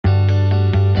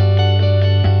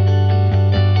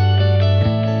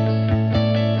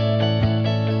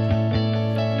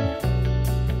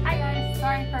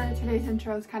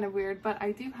intro is kind of weird, but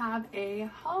I do have a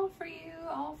haul for you,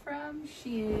 all from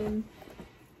SHEIN.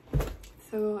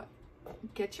 So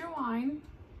get your wine.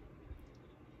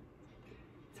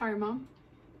 Sorry, Mom.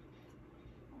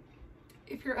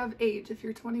 If you're of age, if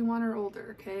you're 21 or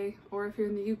older, okay? Or if you're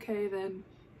in the UK, then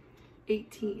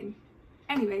 18.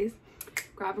 Anyways,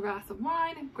 grab a glass of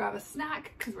wine, grab a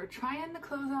snack, because we're trying the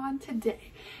clothes on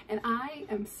today. And I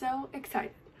am so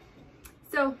excited.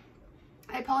 So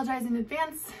I apologize in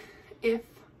advance if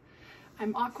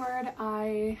I'm awkward.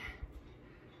 I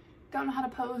don't know how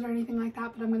to pose or anything like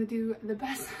that, but I'm going to do the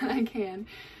best that I can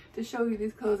to show you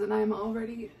these clothes. And I'm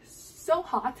already so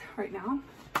hot right now.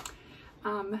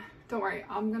 Don't worry,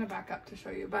 I'm going to back up to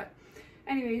show you. But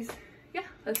anyways, yeah,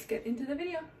 let's get into the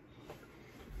video.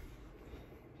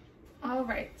 All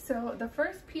right, so the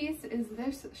first piece is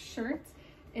this shirt.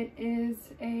 It is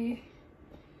a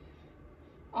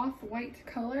off-white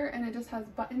color, and it just has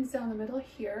buttons down the middle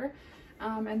here,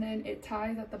 and then it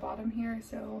ties at the bottom here,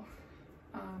 so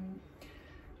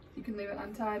you can leave it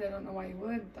untied. I don't know why you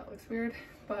would, that looks weird,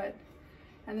 but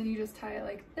and then you just tie it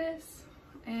like this,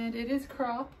 and it is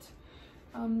cropped.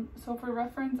 So for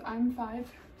reference, I'm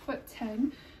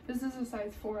 5'10". This is a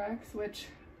size 4X, which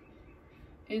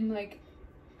in like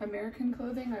American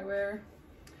clothing I wear,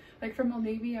 like from Old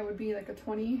Navy I would be like a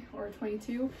 20 or a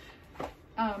 22.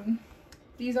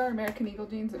 These are American Eagle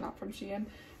jeans, they're not from SHEIN,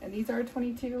 and these are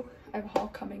 22. I have a haul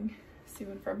coming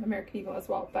soon from American Eagle as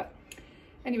well. But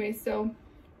anyways, so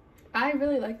I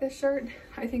really like this shirt.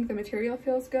 I think the material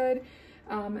feels good.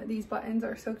 These buttons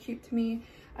are so cute to me.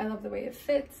 I love the way it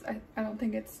fits. I don't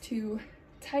think it's too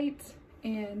tight,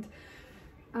 and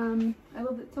I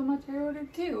love it so much I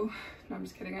ordered two. No, I'm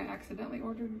just kidding, I accidentally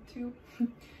ordered two.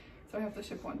 So I have to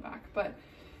ship one back. But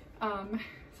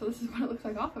so this is what it looks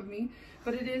like off of me,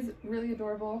 but it is really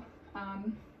adorable.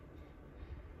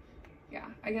 Yeah,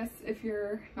 I guess if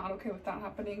you're not okay with that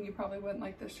happening, you probably wouldn't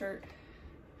like this shirt.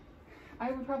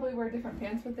 I would probably wear different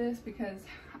pants with this because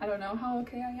I don't know how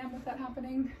okay I am with that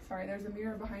happening. Sorry, there's a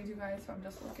mirror behind you guys, so I'm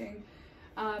just looking.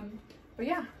 But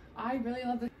yeah, I really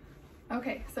love this.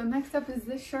 Okay, so next up is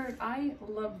this shirt. I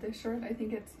love this shirt. I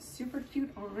think it's super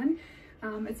cute on.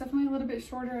 It's definitely a little bit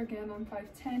shorter. Again, I'm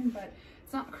 5'10", but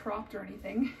it's not cropped or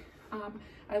anything.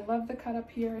 I love the cut up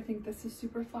here. I think this is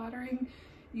super flattering.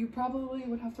 You probably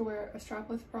would have to wear a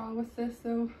strapless bra with this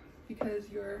though, because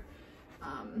your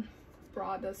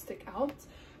bra does stick out.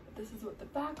 But this is what the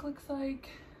back looks like.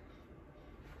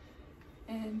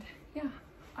 And yeah,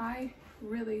 I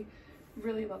really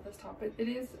love this top. It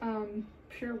is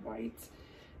pure white,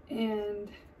 and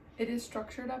it is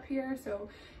structured up here, so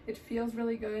it feels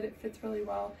really good. It fits really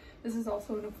well. This is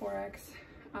also in a 4X.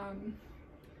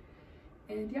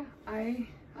 And yeah, I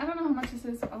don't know how much this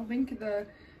is. I'll link the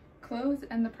clothes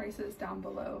and the prices down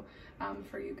below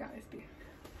for you guys.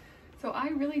 So I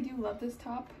really do love this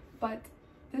top, but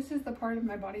this is the part of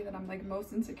my body that I'm like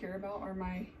most insecure about, are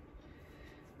my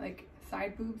like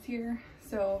side boobs here.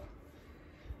 So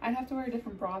I'd have to wear a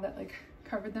different bra that like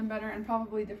covered them better, and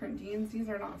probably different jeans. These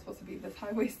are not supposed to be this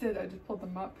high-waisted. I just pulled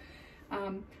them up.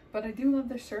 But I do love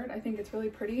this shirt. I think it's really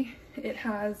pretty. It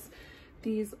has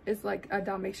these, is like a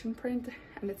Dalmatian print,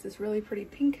 and it's this really pretty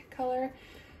pink color.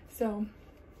 So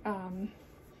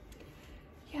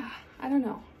yeah, I don't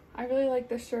know, I really like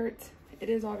this shirt. It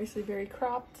is obviously very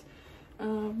cropped.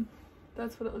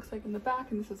 That's what it looks like in the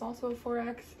back, and this is also a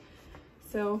 4X.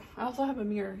 So I also have a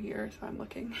mirror here, so I'm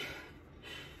looking.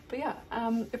 But yeah,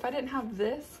 if I didn't have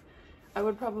this, I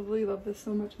would probably love this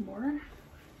so much more.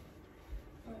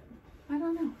 But I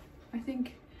don't know, I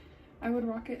think I would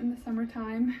rock it in the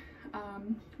summertime.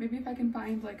 Maybe if I can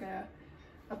find like a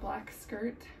black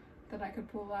skirt that I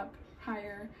could pull up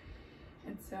higher.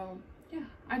 And so yeah,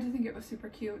 I just think it was super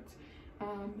cute.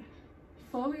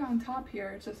 Flowy on top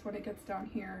here, it's just when it gets down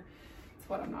here, it's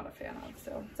what I'm not a fan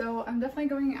of. So I'm definitely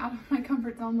going out of my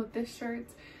comfort zone with this shirt.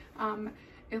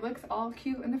 It looks all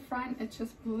cute in the front. It's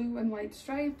just blue and white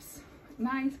stripes,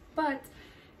 nice, but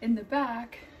in the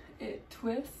back it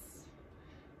twists.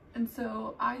 And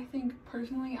so I think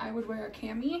personally I would wear a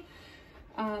cami.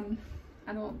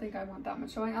 I don't think I want that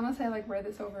much showing unless I like wear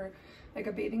this over like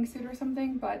a bathing suit or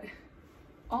something. But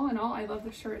all in all, I love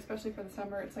this shirt, especially for the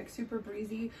summer. It's like super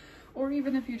breezy, or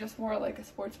even if you just wore like a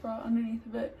sports bra underneath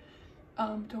of it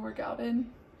to work out in.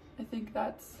 I think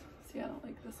that's, see, I don't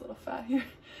like this little fat here.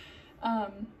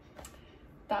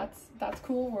 That's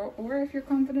cool. Or if you're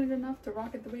confident enough to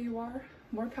rock it the way you are,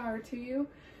 more power to you.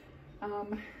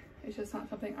 It's just not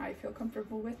something I feel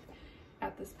comfortable with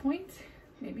at this point.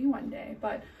 Maybe one day,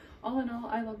 but all in all,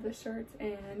 I love this shirt.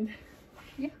 And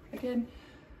yeah, again,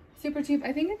 super cheap.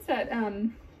 I think it's that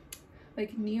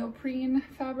like neoprene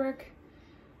fabric.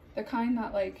 the kind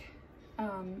that like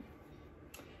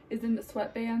is in the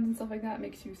sweatbands and stuff like that,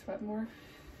 makes you sweat more,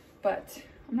 but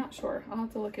I'm not sure. I'll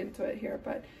have to look into it here,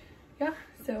 but yeah,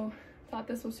 so thought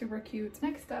this was super cute.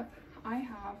 Next up, I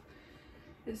have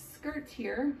this skirt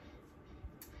here.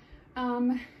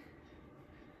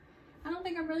 I don't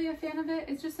think I'm really a fan of it.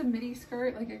 It's just a midi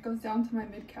skirt, like it goes down to my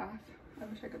mid-calf. I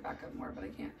wish I could back up more, but I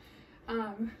can't.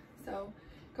 So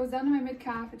it goes down to my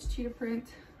mid-calf. It's cheetah print.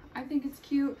 I think it's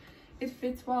cute. It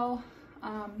fits well.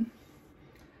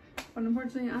 But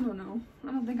unfortunately, I don't know.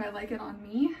 I don't think I like it on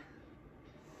me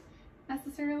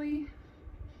necessarily.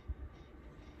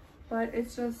 But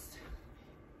it's just,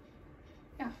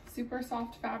 yeah, super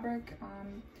soft fabric.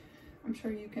 I'm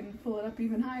sure you can pull it up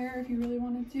even higher if you really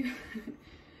wanted to.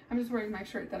 I'm just wearing my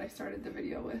shirt that I started the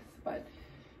video with, but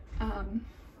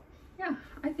yeah,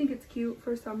 I think it's cute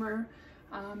for summer.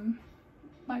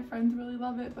 My friends really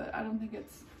love it, but I don't think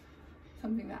it's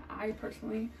something that I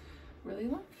personally really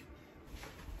like.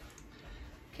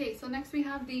 Okay, so next we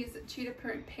have these cheetah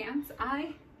print pants.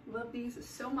 I love these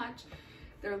so much.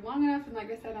 They're long enough, and like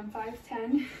I said, I'm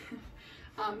 5'10",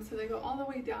 so they go all the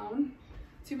way down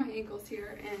to my ankles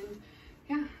here, and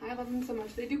yeah, I love them so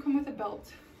much. They do come with a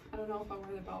belt. I don't know if I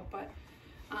wear the belt, but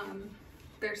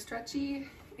they're stretchy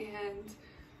and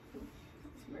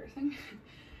that's embarrassing.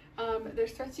 They're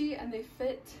stretchy and they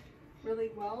fit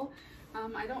really well.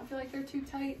 I don't feel like they're too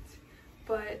tight,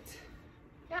 but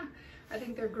yeah, I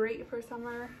think they're great for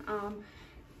summer.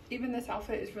 Even this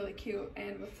outfit is really cute,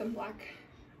 and with some black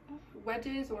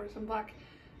wedges or some black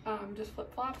just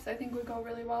flip-flops, I think would go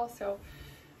really well. So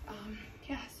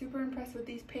yeah, super impressed with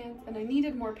these pants, and I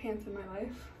needed more pants in my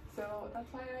life. So that's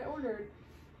why I ordered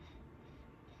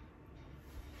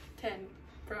 10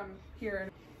 from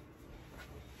here.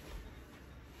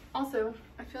 Also,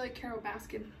 I feel like Carol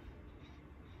Baskin.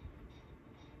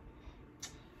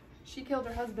 She killed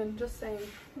her husband, just saying. Here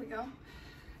we go.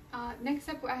 Next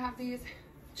up, I have these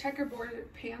checkerboard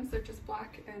pants. They're just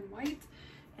black and white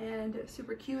and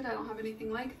super cute. I don't have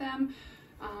anything like them.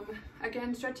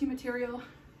 Again, stretchy material.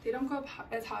 They don't go up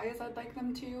as high as I'd like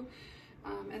them to.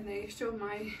 And they show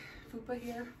my fupa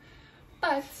here,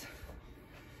 but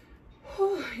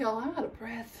y'all, I'm out of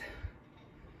breath.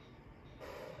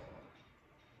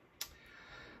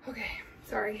 Okay,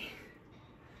 sorry.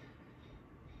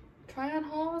 Try-on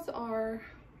hauls are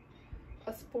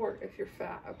a sport if you're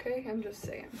fat, okay? I'm just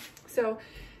saying. So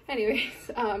anyways,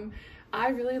 I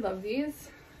really love these.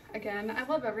 Again, I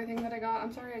love everything that I got.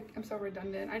 I'm sorry I'm so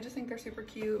redundant. I just think they're super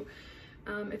cute.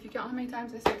 If you count how many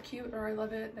times I said cute or I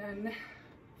love it, then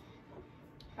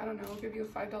I don't know, I'll give you a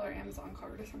 $5 Amazon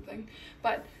card or something.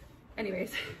 But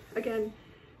anyways, again,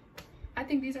 I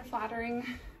think these are flattering.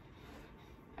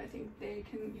 I think you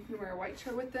can wear a white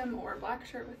shirt with them or a black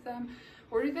shirt with them,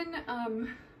 or even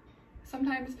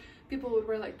sometimes people would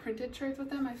wear like printed shirts with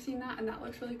them. I've seen that, and that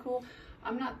looks really cool.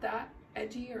 I'm not that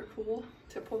edgy or cool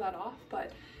to pull that off,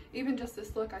 but even just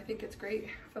this look, I think it's great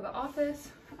for the office.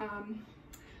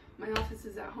 My office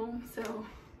is at home, so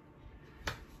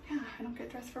yeah, I don't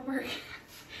get dressed for work.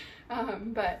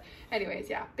 But anyways,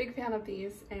 yeah, big fan of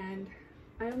these, and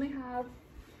I only have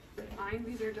 9.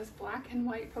 These are just black and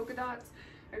white polka dots.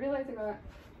 I realized I got,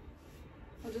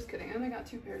 well, just kidding, I only got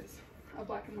 2 pairs of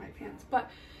black and white pants,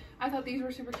 but I thought these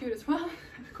were super cute as well.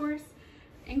 Of course,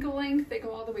 ankle length, they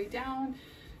go all the way down.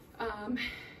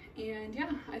 And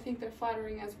yeah, I think they're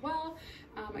flattering as well.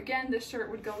 Again, this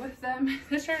shirt would go with them.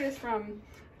 This shirt is from,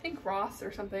 I think, Ross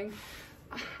or something.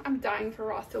 I'm dying for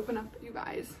Ross to open up, you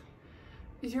guys.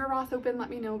 Is your Ross open? Let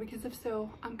me know, because if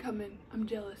so, I'm coming. I'm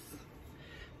jealous.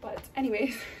 But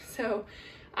anyways, so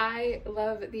I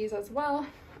love these as well.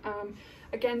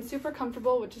 Again, super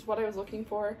comfortable, which is what I was looking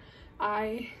for.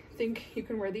 I think you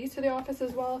can wear these to the office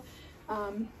as well,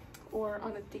 or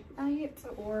on a date night,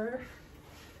 or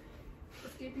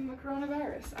escaping the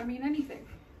coronavirus. I mean, anything.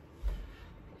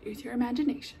 Use your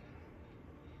imagination.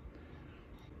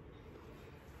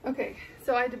 Okay,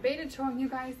 so I debated showing you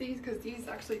guys these because these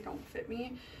actually don't fit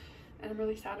me, and I'm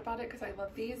really sad about it because I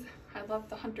love these. I love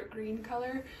the hunter green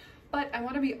color, but I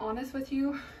want to be honest with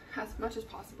you as much as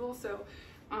possible, so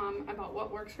about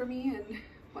what works for me and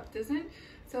what doesn't.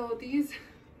 So these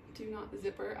do not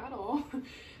zipper at all.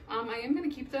 I am going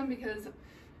to keep them because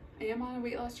I am on a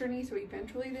weight loss journey, so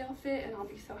eventually they'll fit and I'll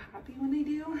be so happy when they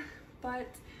do.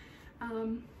 But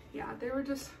yeah, they were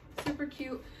just super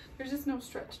cute. There's just no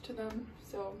stretch to them,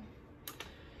 so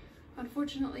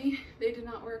unfortunately they did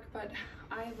not work, but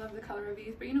I love the color of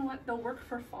these. But you know what, they'll work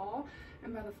for fall,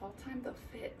 and by the fall time they'll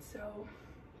fit, so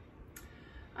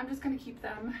I'm just gonna keep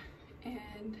them.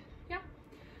 And yeah,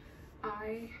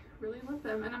 I really love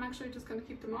them, and I'm actually just going to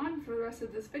keep them on for the rest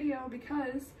of this video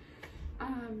because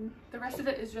the rest of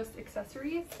it is just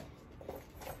accessories.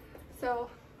 So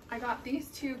I got these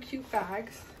two cute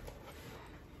bags.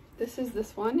 This is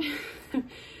this one.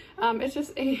 It's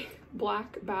just a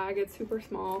black bag. It's super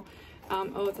small.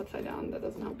 Oh, it's upside down. That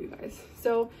doesn't help you guys.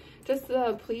 So just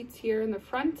the pleats here in the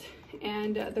front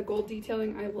and the gold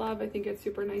detailing I love. I think it's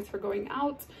super nice for going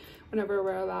out whenever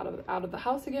we're out of the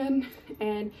house again,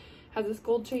 and has this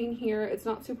gold chain here. It's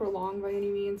not super long by any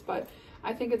means, but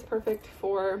I think it's perfect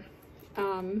for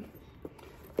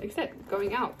like I said,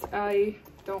 going out. I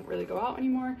don't really go out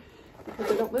anymore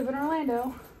because I don't live in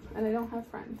Orlando and I don't have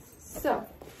friends. So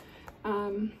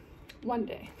one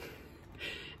day.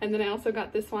 And then I also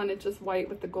got this one. It's just white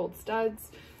with the gold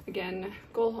studs. Again,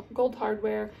 gold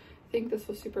hardware. I think this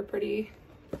was super pretty.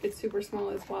 It's super small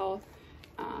as well.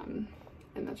 And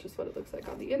that's just what it looks like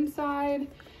on the inside.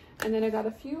 And then I got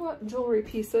a few jewelry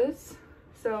pieces.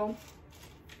 So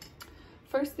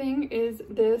first thing is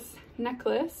this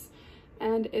necklace,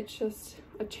 and it's just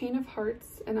a chain of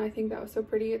hearts, and I think that was so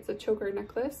pretty. It's a choker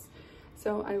necklace,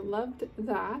 so I loved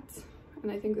that,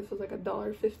 and I think this was like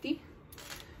 $1.50.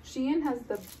 SHEIN has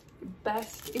the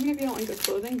best, even if you don't like the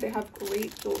clothing, they have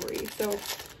great jewelry. So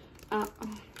oh,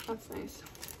 that's nice.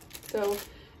 So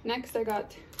next I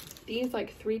got these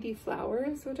like 3D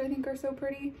flowers, which I think are so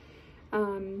pretty.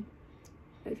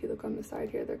 If you look on the side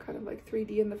here, they're kind of like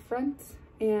 3D in the front,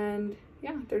 and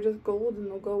yeah, they're just gold, and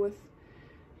they'll go with,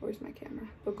 where's my camera?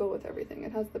 They'll go with everything.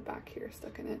 It has the back here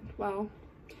stuck in it. Wow,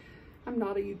 I'm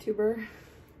not a YouTuber.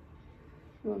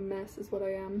 I'm a mess is what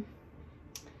I am.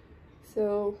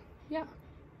 So yeah,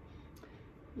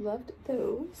 loved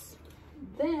those.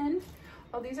 Then,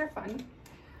 oh, these are fun.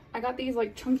 I got these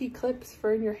like chunky clips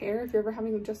for in your hair if you're ever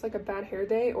having just like a bad hair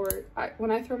day, or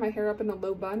when I throw my hair up in a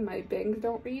low bun, my bangs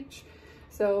don't reach.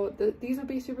 So these would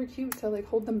be super cute to like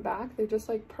hold them back. They're just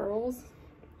like pearls.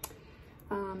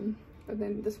 And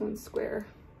then this one's square.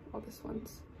 Oh, this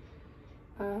one's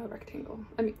rectangle.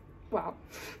 I mean, wow.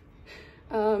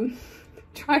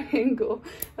 Triangle.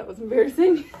 That was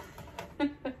embarrassing.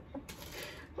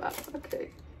 Wow, okay.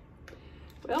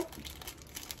 Well,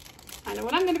 I know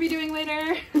what I'm going to be doing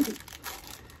later.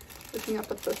 Looking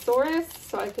up a thesaurus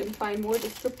so I can find more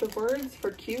descriptive words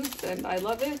for cute, and I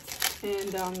love it.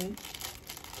 And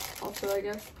also, I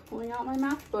guess, pulling out my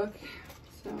math book.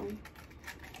 So,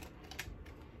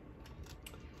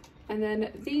 and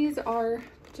then these are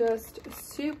just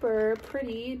super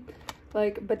pretty,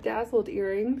 like bedazzled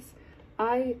earrings.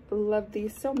 I love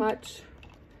these so much.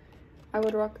 I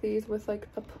would rock these with like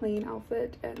a plain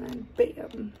outfit, and then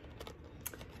bam,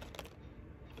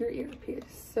 your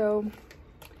earpiece. So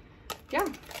yeah,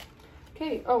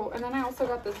 okay. Oh, and then I also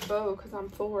got this bow because I'm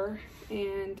 4,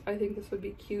 and I think this would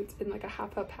be cute in like a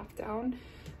half up, half down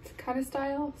kind of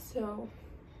style. So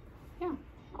yeah,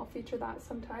 I'll feature that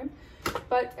sometime.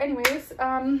 But anyways,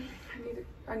 I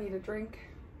need a drink.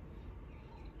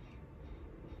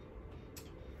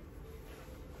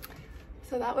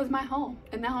 So that was my haul,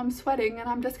 and now I'm sweating and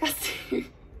I'm disgusting.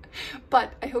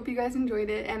 But I hope you guys enjoyed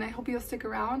it, and I hope you'll stick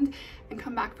around and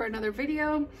come back for another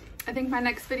video. I think my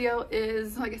next video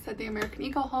is, like I said, the American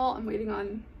Eco haul. I'm waiting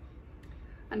on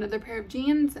another pair of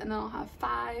jeans, and then I'll have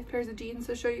 5 pairs of jeans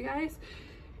to show you guys.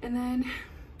 And then,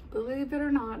 believe it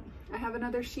or not, I have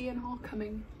another SHEIN haul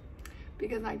coming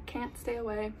because I can't stay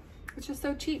away. It's just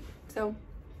so cheap. So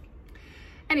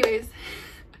anyways,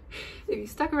 if you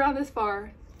stuck around this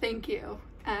far, thank you.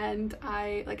 And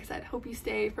I, like I said, hope you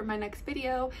stay for my next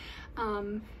video,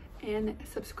 and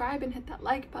subscribe and hit that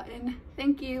like button.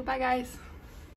 Thank you. Bye guys.